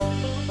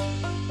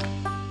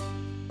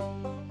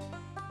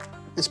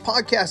This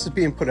podcast is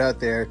being put out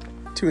there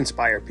to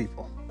inspire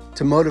people,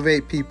 to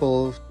motivate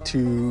people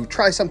to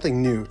try something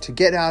new, to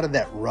get out of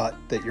that rut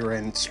that you're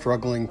in,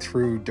 struggling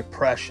through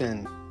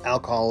depression,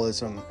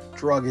 alcoholism,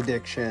 drug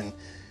addiction,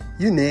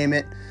 you name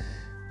it.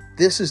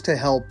 This is to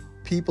help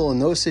people in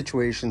those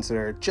situations that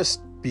are just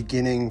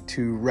beginning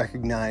to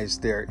recognize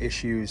their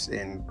issues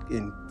and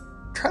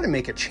try to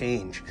make a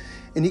change.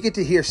 And you get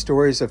to hear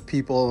stories of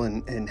people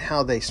and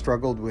how they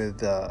struggled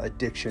with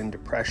addiction,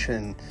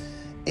 depression,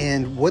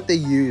 and what they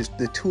used,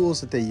 the tools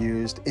that they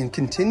used and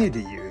continue to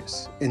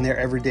use in their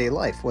everyday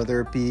life, whether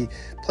it be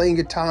playing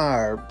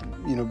guitar,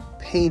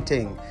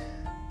 painting,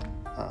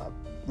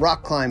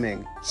 rock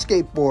climbing,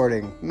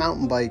 skateboarding,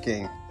 mountain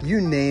biking, you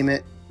name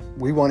it.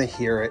 We want to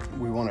hear it.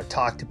 We want to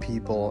talk to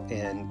people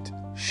and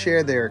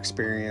share their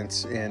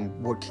experience and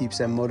what keeps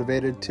them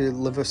motivated to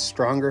live a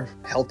stronger,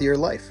 healthier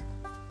life.